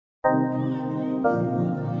Cue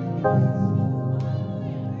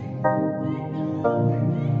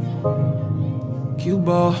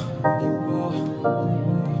ball.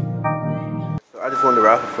 So I just won the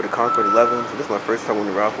raffle for the Concord 11. So this is my first time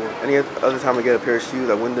winning the raffle. Any other time I get a pair of shoes,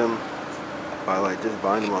 I win them by like just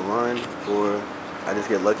buying them online, or I just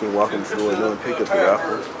get lucky and walk in the store and no one picked up the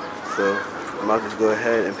raffle. So I might just go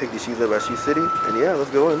ahead and pick these shoes up at Shoe City. And yeah, let's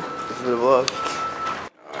go in. This is the vlog.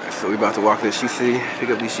 Alright, so we about to walk to Shoe City, pick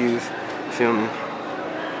up these shoes. Feel me?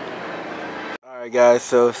 Alright guys,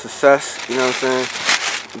 so success, you know what I'm saying?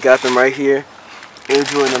 We got them right here. Air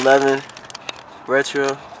Jordan 11 Retro.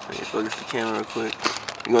 Let me focus the camera real quick.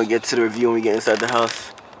 We're gonna get to the review when we get inside the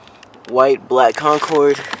house. White, black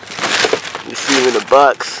Concord. You see them in the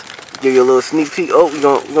box. Give you a little sneak peek. Oh, we're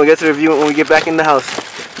gonna get to the review when we get back in the house.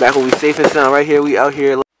 Back when we safe and sound. Right here, we out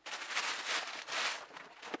here.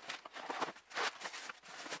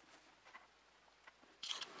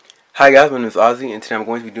 Hi guys, my name is Ozzy, and today I'm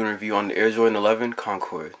going to be doing a review on the Air Jordan 11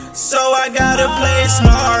 Concord. So I gotta play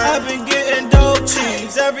smart. I've been getting dope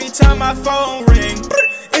cheese every time my phone rings.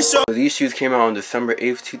 So these shoes came out on December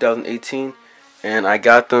 8th, 2018, and I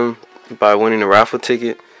got them by winning a raffle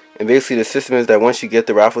ticket. And basically the system is that once you get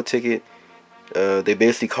the raffle ticket, they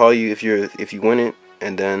basically call you if you win it,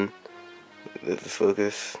 and then let's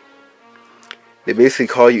focus. They basically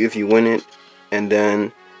call you if you win it, and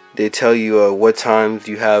then they tell you what times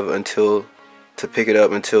you have until to pick it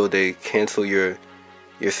up until they cancel your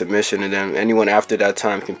submission, and then anyone after that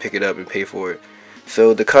time can pick it up and pay for it.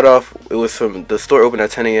 So the cutoff, it was from the store opened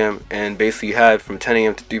at 10 a.m. and basically you had from 10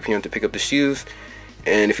 a.m. to 3 p.m. to pick up the shoes,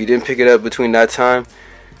 and if you didn't pick it up between that time,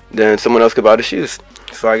 then someone else could buy the shoes.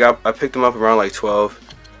 So I picked them up around like 12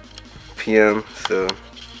 p.m. So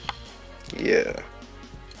yeah.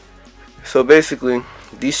 So basically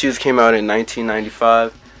these shoes came out in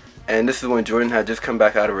 1995. And this is when Jordan had just come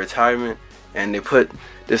back out of retirement, and they put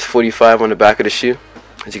this 45 on the back of the shoe,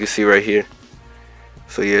 as you can see right here.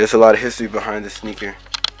 So yeah, there's a lot of history behind this sneaker.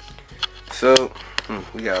 So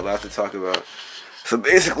we got a lot to talk about. So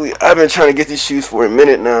basically, I've been trying to get these shoes for a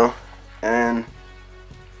minute now, and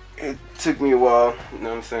it took me a while, you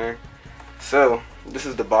know what I'm saying? So this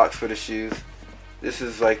is the box for the shoes. This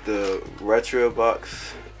is like the retro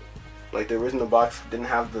box. Like the original box didn't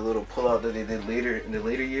have the little pull-out that they did later in the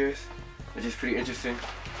later years, which is pretty interesting.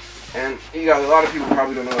 And you got a lot of people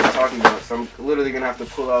probably don't know what I'm talking about, so I'm literally gonna have to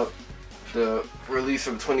pull out the release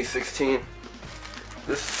from 2016.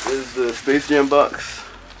 This is the Space Jam box,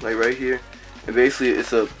 like right here, and basically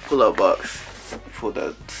it's a pull-out box. You pull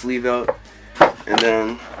that sleeve out, and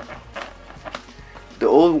then the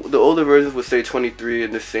older versions would say 23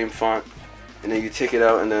 in the same font, and then you take it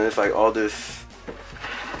out, and then it's like all this.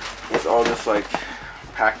 It's all this like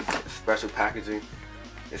special packaging.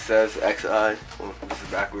 It says XI. Well, this is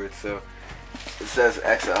backwards, so it says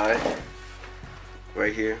XI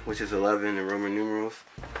right here, which is 11 in Roman numerals.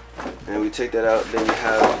 And we take that out. Then you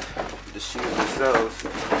have the shoes themselves.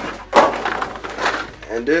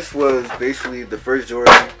 And this was basically the first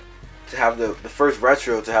Jordan to have the first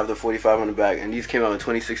retro to have the 45 on the back. And these came out in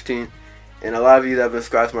 2016. And a lot of you that have been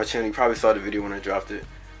subscribed to my channel, you probably saw the video when I dropped it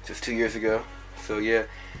just 2 years ago. So yeah.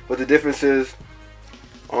 But the difference is,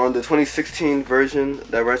 on the 2016 version,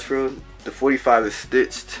 that retro, the 45 is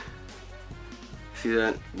stitched. See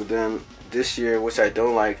that? But then this year, which I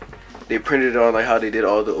don't like, they printed it on like how they did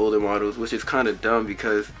all the older models, which is kind of dumb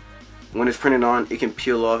because when it's printed on, it can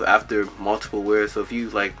peel off after multiple wears. So if you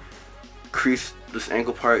like crease this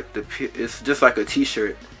ankle part, it's just like a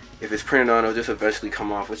t-shirt. If it's printed on, it'll just eventually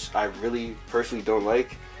come off, which I really personally don't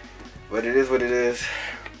like. But it is what it is.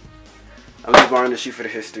 I'm just buying the shoe for the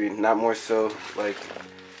history, not more so like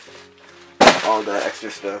all that extra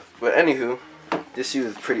stuff. But anywho, this shoe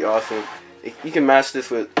is pretty awesome. You can match this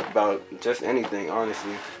with about just anything,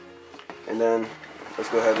 honestly. And then let's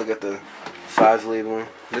go ahead and look at the size labeling.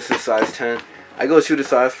 This is size 10. I go shoe the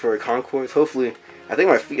size for Concords. Hopefully, I think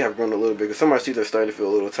my feet have grown a little bigger. Some of my shoes are starting to feel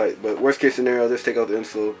a little tight. But worst case scenario, just take out the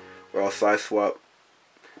insole or I'll size swap.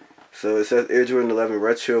 So it says Air Jordan 11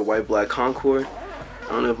 Retro White Black Concord.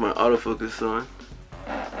 I don't know if my autofocus is on,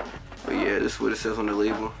 but yeah, this is what it says on the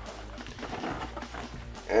label.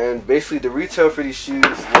 And basically the retail for these shoes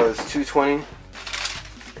was $220,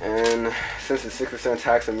 and since it's 6%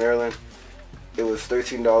 tax in Maryland, it was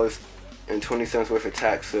 $13.20 worth of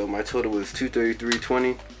tax, so my total was $233.20.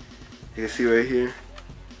 You can see right here,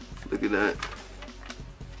 look at that.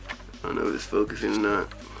 I don't know if it's focusing or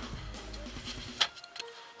not.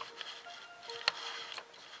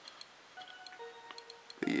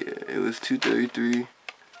 Yeah, it was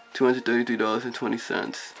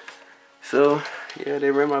 $233.20. So yeah,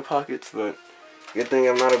 they were in my pockets, but Good thing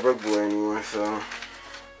I'm not a broke boy anymore, so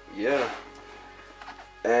yeah.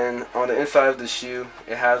 And on the inside of the shoe,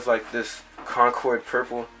 it has like this Concord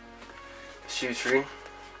purple shoe tree.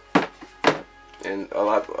 And a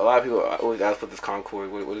lot of people always ask what this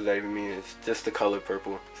Concord, what does that even mean? It's just the color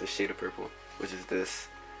purple. It's a shade of purple, which is this.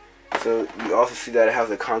 So you also see that it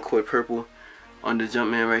has a Concord purple on the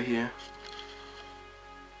Jumpman right here,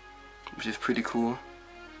 which is pretty cool.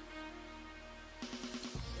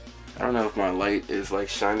 I don't know if my light is like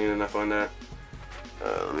shining enough on that.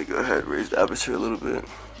 Let me go ahead and raise the aperture a little bit.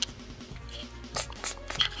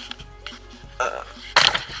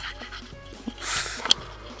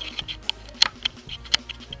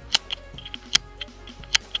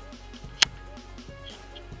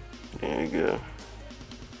 There you go.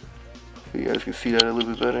 So you guys can see that a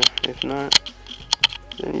little bit better. If not,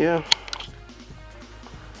 then yeah.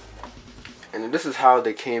 And this is how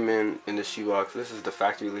they came in the shoebox. This is the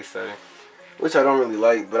factory release setting, which I don't really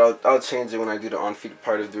like, but I'll change it when I do the on-feet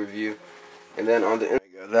part of the review. And then on the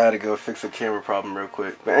inside, I had to go fix a camera problem real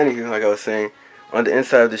quick. But anywho, like I was saying, on the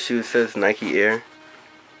inside of the shoe it says Nike Air.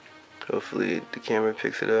 Hopefully the camera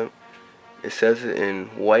picks it up. It says it in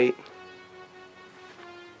white.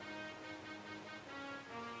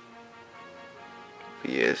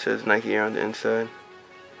 But yeah, it says Nike Air on the inside.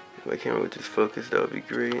 If my camera would just focus, that would be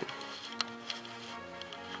great.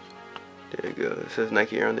 There you go. It says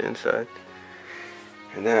Nike Air on the inside.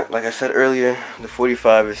 And then, like I said earlier, the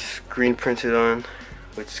 45 is screen printed on,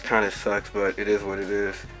 which kind of sucks, but it is what it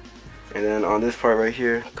is. And then on this part right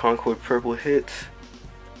here, Concord purple hits.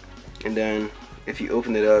 And then if you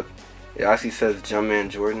open it up, it actually says Jumpman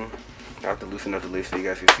Jordan. I have to loosen up the lace so you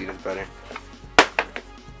guys can see this better.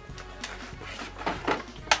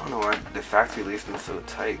 I don't know why the factory lace is so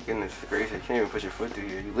tight. Goodness gracious, you can't even put your foot through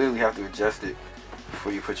here. You literally have to adjust it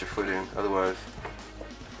before you put your foot in. Otherwise,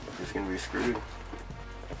 it's gonna be screwed.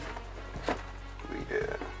 But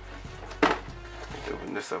yeah. Let's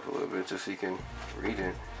open this up a little bit just so you can read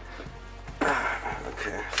it.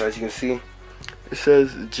 Okay, so as you can see, it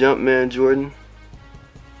says Jumpman Jordan.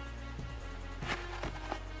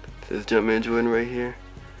 It says Jumpman Jordan right here.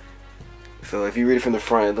 So if you read it from the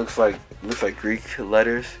front, it looks like Greek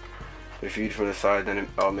letters. But if you read it from the side, then it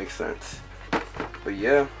all makes sense. But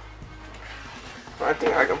yeah, I'm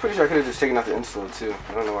pretty sure I could have just taken out the insole too.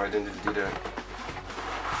 I don't know why I didn't just do that.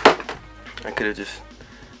 I could have just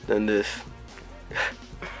done this.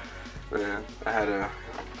 But yeah, I had a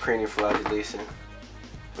cranial flagellation.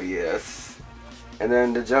 But yes. And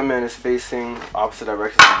then the Jumpman is facing opposite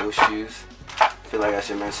directions of those shoes. I feel like I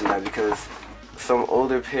should mention that because some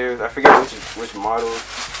older pairs, I forget which models,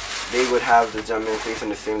 they would have the Jumpman facing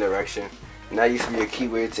the same direction. And that used to be a key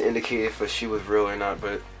way to indicate if a shoe was real or not.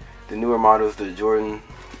 But the newer models, the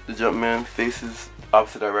Jumpman faces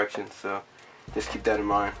opposite directions. So just keep that in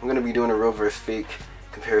mind. I'm going to be doing a real versus fake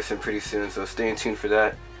comparison pretty soon. So stay tuned for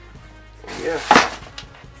that. And yeah.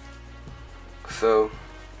 So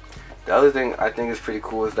the other thing I think is pretty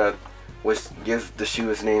cool is that which gives the shoe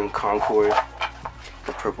its name, Concord,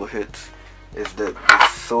 the purple hits, is that the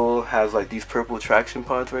sole has like these purple traction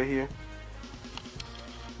pods right here.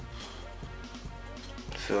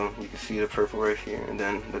 So you can see the purple right here, and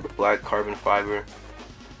then the black carbon fiber,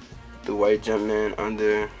 the white Jumpman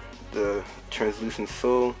under the translucent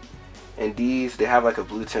sole. And these, they have like a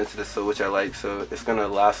blue tint to the sole, which I like, so it's gonna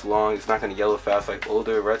last long. It's not gonna yellow fast like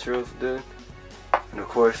older retros did. And of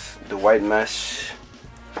course, the white mesh,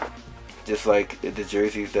 just like the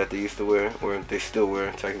jerseys that they used to wear, or they still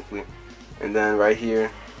wear technically. And then right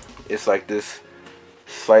here, it's like this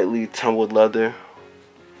slightly tumbled leather.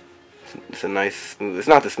 It's a nice smooth. It's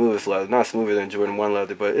not the smoothest leather, not smoother than Jordan 1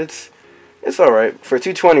 leather, but it's all right. For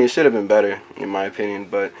 220, it should have been better in my opinion.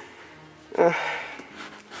 But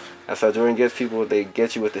that's how Jordan gets people. They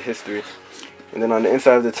get you with the history. And then on the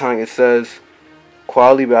inside of the tongue, it says,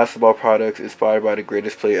 "Quality basketball products inspired by the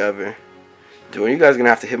greatest play ever." Jordan, you guys are gonna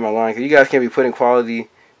have to hit my line, because you guys can't be putting quality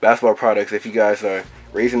basketball products if you guys are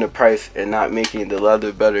raising the price and not making the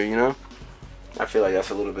leather better, you know? I feel like that's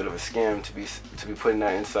a little bit of a scam to be putting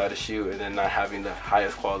that inside a shoe and then not having the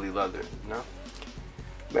highest quality leather, you know?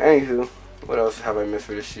 But anywho, what else have I missed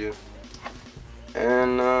for this shoe?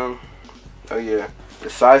 And oh yeah, the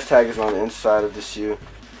size tag is on the inside of the shoe.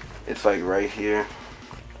 It's like right here.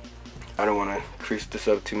 I don't want to crease this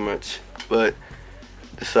up too much, but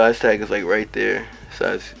the size tag is like right there.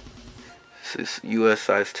 Size, it's US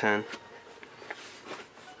size 10.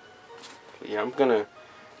 But yeah, I'm gonna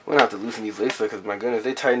have to loosen these laces because my goodness,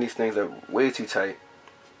 they tighten these things up way too tight.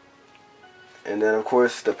 And then of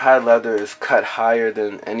course the patent leather is cut higher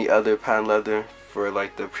than any other patent leather for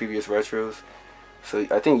like the previous retros. So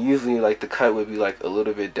I think usually like the cut would be like a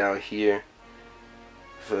little bit down here.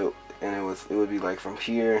 So and it would be like from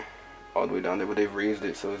here all the way down there, but they've raised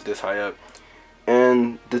it so it's this high up.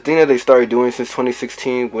 And the thing that they started doing since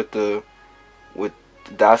 2016 with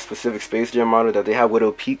that specific Space Jam model, that they have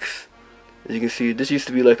widow peaks. As you can see, this used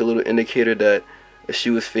to be like a little indicator that a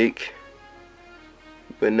shoe is fake,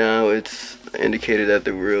 but now it's an indicator that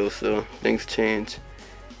they're real, so things change.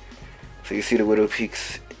 So you see the widow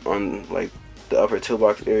peaks on like the upper toe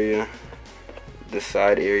box area, the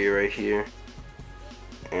side area right here,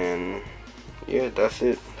 and yeah, that's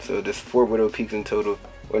it. So there's 4 widow peaks in total.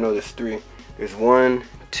 Or no, there's 3. There's 1,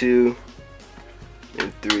 2,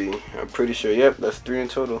 and 3. I'm pretty sure. Yep, that's 3 in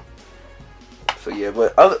total. So yeah,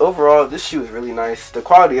 but overall, this shoe is really nice. The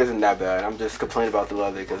quality isn't that bad. I'm just complaining about the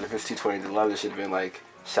leather, because if it's 220, the leather should have been like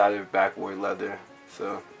shattered backboard leather.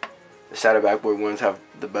 So the shattered backboard ones have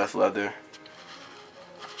the best leather.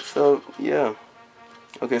 So yeah.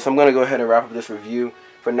 Okay, so I'm gonna go ahead and wrap up this review.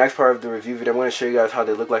 For the next part of the review video, I'm gonna show you guys how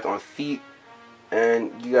they look like on feet,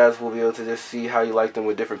 and you guys will be able to just see how you like them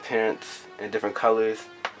with different pants and different colors.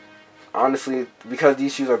 Honestly, because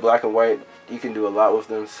these shoes are black and white, you can do a lot with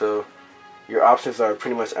them, so your options are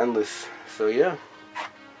pretty much endless. So yeah,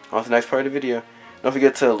 on to the next part of the video. Don't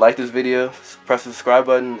forget to like this video, press the subscribe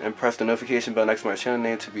button, and press the notification bell next to my channel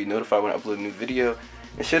name to be notified when I upload a new video.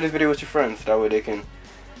 And share this video with your friends, that way they can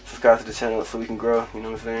subscribe to the channel so we can grow, you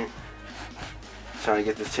know what I'm saying? Trying to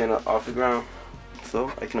get this channel off the ground.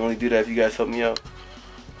 So I can only do that if you guys help me out.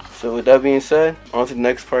 So with that being said, on to the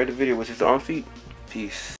next part of the video, which is the on feet.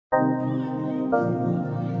 Peace.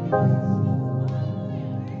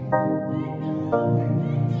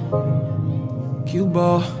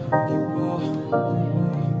 Cuba,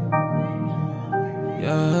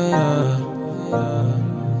 yeah.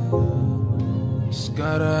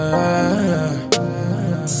 Scatter.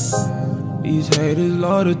 These haters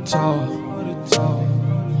love to talk.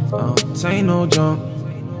 Ain't no jump.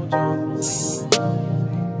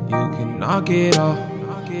 You can knock it off. I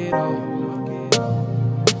ain't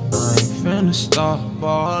finna stop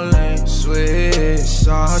ballin'. Switch,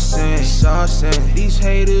 saucin'. These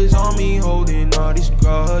haters on me holding all these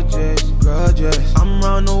grudges. I'm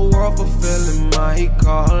round the world fulfilling my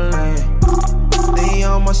calling. They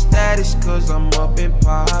on my status cause I'm up and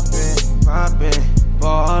poppin'.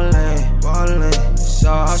 Ballin',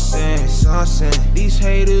 saucin'. These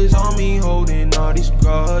haters on me holding all these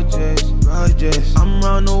grudges. I'm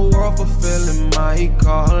round the world fulfilling my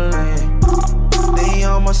calling. They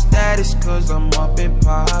on my status cause I'm up and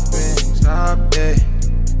poppin'. Stop it.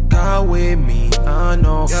 God with me, I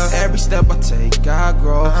know. Every step I take, I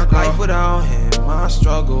grow. Life without him, I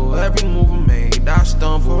struggle. Every move I made, I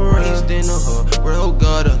stumble. Raised in the hood, real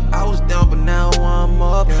gutter. I was down, but now I'm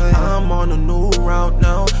up. I'm on a new route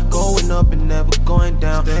now, going up and never going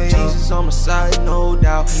down. Jesus on my side, no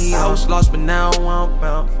doubt. I was lost, but now I'm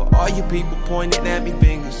found. For all you people pointing at me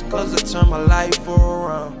fingers, cause I turned my life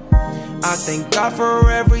around. I thank God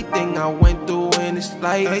for everything I went through in this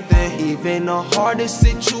life. Even the hardest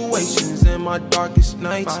situations in my darkest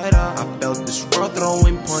nights, I felt this world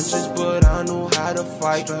throwing punches, but I knew how to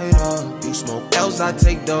fight. You smoke L's, I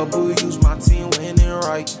take W's, my team winning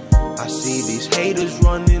right. I see these haters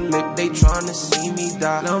running lip, they tryna see me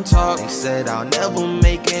die. Now I'm talking, they said I'll never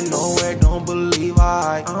make it nowhere, don't believe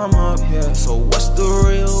I'm up here. So what's the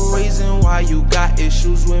real reason why you got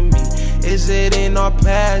issues with me? Is it in our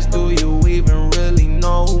past, do you even really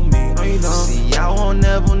know me? No, you don't. See, I won't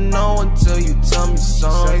ever know until you tell me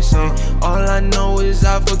something. All I know is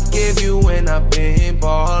I forgive you when I've been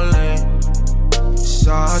ballin'.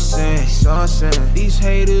 Saucin'. These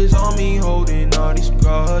haters on me holding all these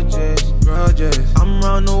grudges. I'm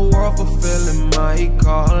round the world fulfilling my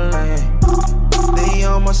calling. They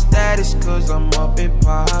on my status cause I'm up and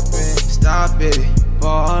poppin'. Stop it,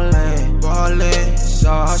 ballin',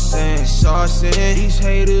 saucin'. These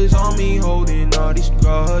haters on me holding all these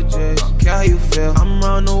grudges. How you feel? I'm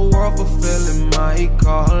round the world fulfilling my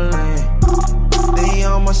calling. They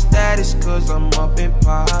on my status cause I'm up and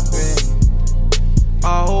poppin'.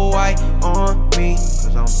 All white on me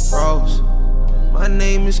cause I'm froze. My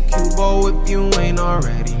name is Cubo if you ain't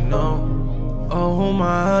already know. Oh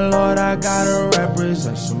my Lord, I gotta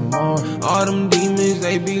represent some more. All them demons,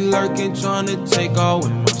 they be lurking, tryna take all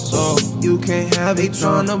with my soul. You can't have it,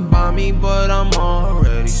 tryna buy me, but I'm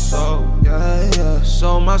already sold. Yeah.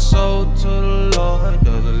 Sold my soul to the Lord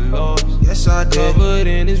of the Lords. Yes, I did. Covered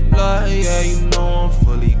in his blood, yeah, you know I'm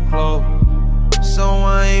fully clothed. So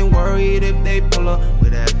I ain't worried if they pull up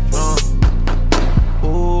with that drum.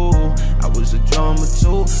 Ooh, I was a drummer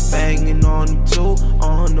too, banging on them too,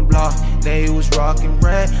 on the block. They was rockin'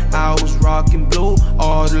 red, I was rockin' blue.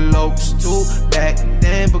 All the locals too, back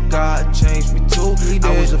then, but God changed me too.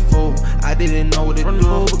 I was a fool, I didn't know what to do,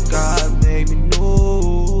 but God made me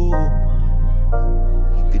new.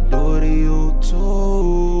 He could do it to you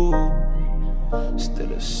too. Still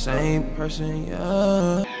the same person,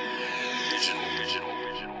 yeah.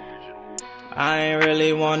 I ain't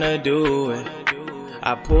really wanna do it.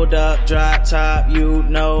 I pulled up, drop top, you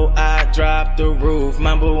know I dropped the roof.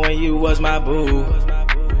 Remember when you was my boo?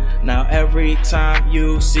 Now every time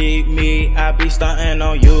you see me, I be stunting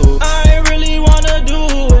on you. I ain't really wanna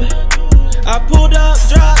do it. I pulled up,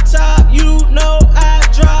 drop top, you know I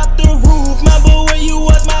dropped the roof. Remember when you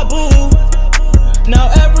was my boo? Now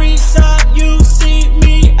every time you see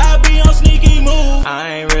me, I be on sneaky move. I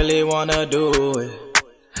ain't really wanna do it.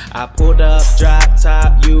 I pulled up, drop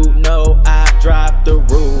top, you know I dropped the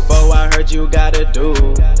roof. Oh, I heard you gotta do.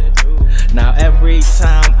 Now every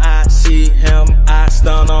time I see him, I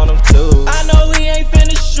stun on him too. I know he ain't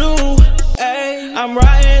finished true. Ay, I'm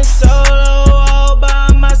riding so